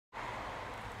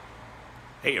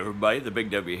Hey everybody, the Big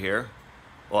W here.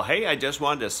 Well, hey, I just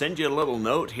wanted to send you a little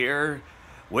note here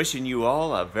wishing you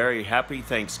all a very happy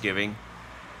Thanksgiving.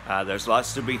 There's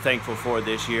lots to be thankful for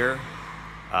this year.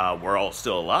 We're all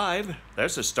still alive.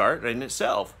 There's a start in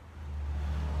itself.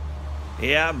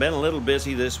 Yeah, I've been a little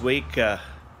busy this week. The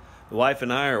wife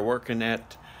and I are working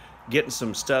at getting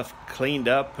some stuff cleaned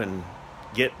up and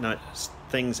getting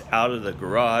things out of the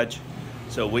garage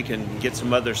so we can get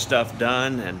some other stuff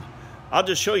done. And I'll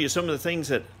just show you some of the things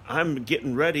that I'm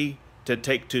getting ready to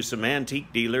take to some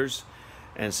antique dealers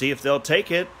and see if they'll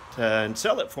take it and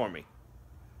sell it for me.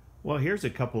 Well, here's a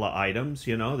couple of items.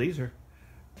 You know, these are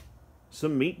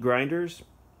some meat grinders,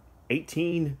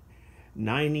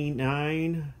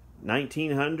 1899,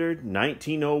 1900,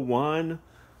 1901.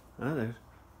 There's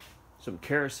some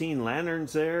kerosene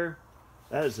lanterns there.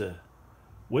 That is a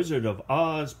Wizard of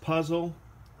Oz puzzle,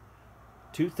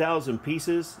 2,000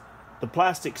 pieces. The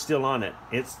plastic's still on it.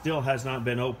 It still has not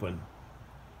been opened.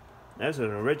 That's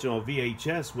an original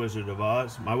VHS Wizard of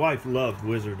Oz. My wife loved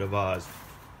Wizard of Oz.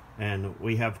 And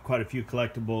we have quite a few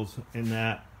collectibles in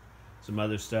that. Some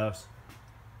other stuffs.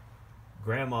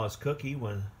 Grandma's cookie.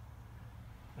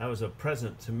 That was a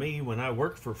present to me when I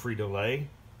worked for Frito-Lay.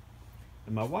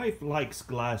 And my wife likes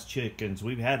glass chickens.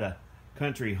 We've had a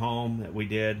country home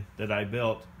that I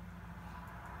built.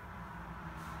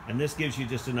 And this gives you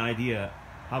just an idea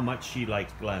how much she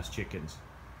likes glass chickens.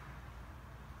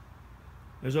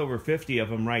 There's over 50 of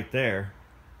them right there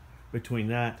between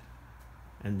that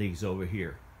and these over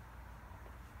here.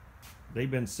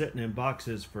 They've been sitting in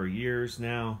boxes for years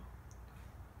now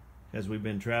as we've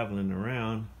been traveling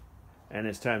around, and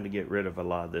it's time to get rid of a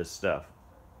lot of this stuff.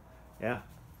 Yeah,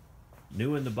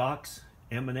 new in the box,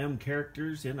 M&M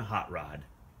characters in a hot rod.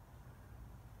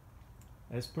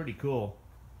 That's pretty cool.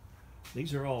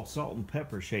 These are all salt and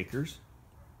pepper shakers.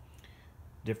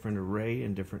 Different array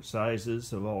and different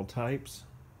sizes of all types.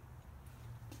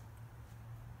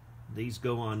 These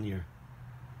go on your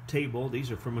table.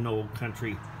 These are from an old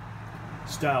country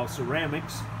style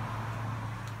ceramics.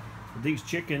 These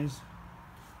chickens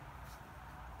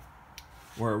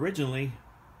were originally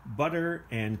butter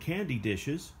and candy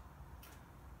dishes.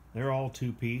 They're all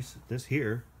two-piece. This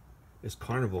here is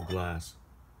carnival glass.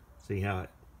 See how it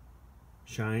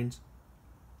shines?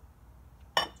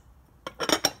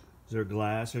 They're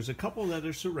glass. There's a couple that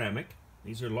are ceramic.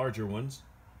 These are larger ones,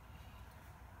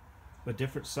 but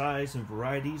different size and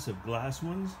varieties of glass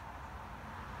ones.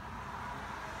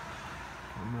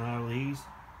 Come out of these.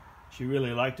 She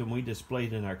really liked them. We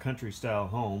displayed in our country style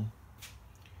home.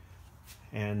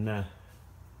 And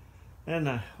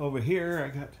over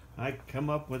here I come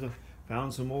up with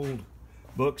found some old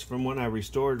books from when I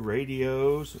restored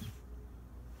radios,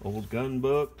 old gun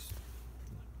books.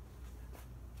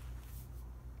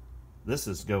 This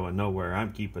is going nowhere.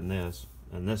 I'm keeping this,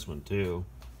 and this one too.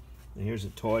 And here's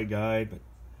a toy guide, but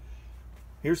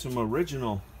here's some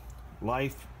original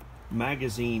Life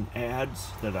magazine ads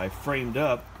that I framed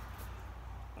up.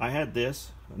 I had this,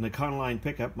 an Econoline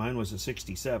pickup. Mine was a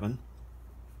 67.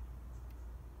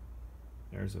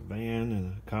 There's a van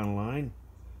and a Econoline.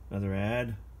 Another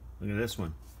ad. Look at this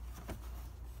one.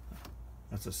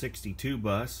 That's a 62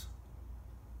 bus.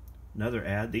 Another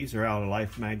ad. These are out of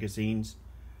Life magazines.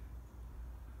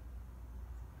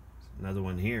 Another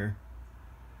one here.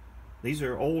 These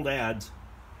are old ads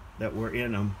that were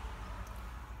in them,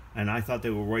 and I thought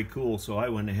they were way cool, so I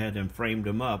went ahead and framed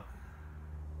them up.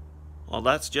 Well,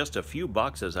 that's just a few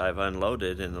boxes I've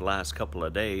unloaded in the last couple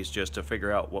of days just to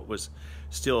figure out what was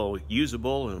still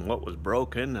usable and what was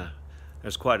broken.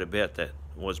 There's quite a bit that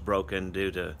was broken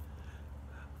due to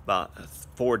about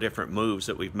 4 different moves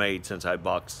that we've made since I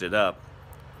boxed it up.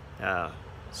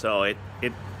 So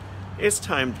it's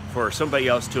time for somebody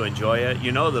else to enjoy it.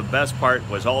 You know, the best part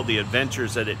was all the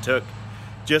adventures that it took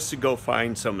just to go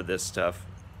find some of this stuff.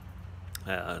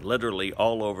 Literally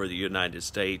all over the United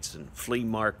States, and flea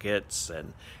markets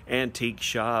and antique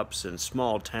shops and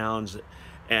small towns.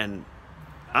 And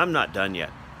I'm not done yet.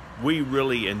 We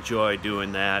really enjoy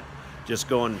doing that, just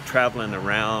going traveling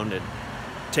around and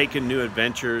taking new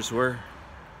adventures. We're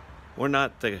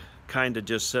not the kind to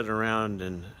just sit around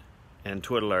and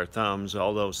twiddle our thumbs,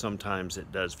 although sometimes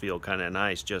it does feel kind of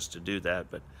nice just to do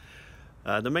that. But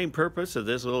the main purpose of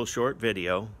this little short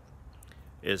video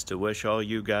is to wish all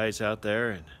you guys out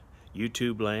there in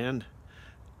YouTube land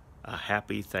a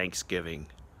happy Thanksgiving.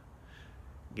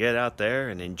 Get out there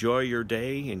and enjoy your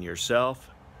day and yourself.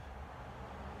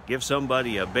 Give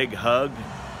somebody a big hug.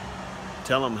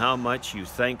 Tell them how much you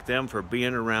thank them for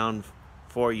being around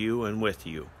for you and with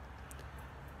you.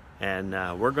 And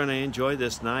we're going to enjoy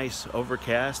this nice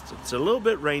overcast. It's a little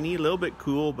bit rainy, a little bit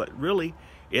cool, but really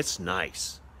It's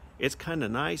nice. It's kind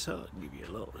of nice. I'll give you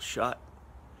a little shot.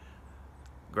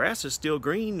 Grass is still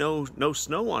green, no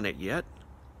snow on it yet.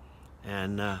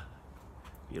 And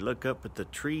you look up at the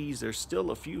trees, there's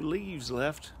still a few leaves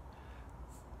left.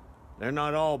 They're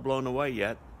not all blown away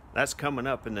yet. That's coming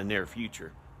up in the near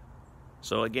future.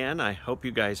 So again, I hope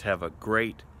you guys have a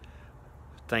great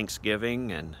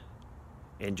Thanksgiving and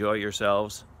enjoy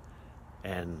yourselves.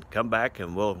 And come back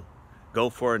and we'll go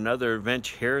for another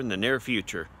adventure here in the near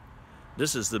future.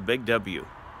 This is the Big W.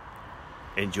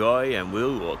 Enjoy, and we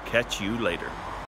will catch you later.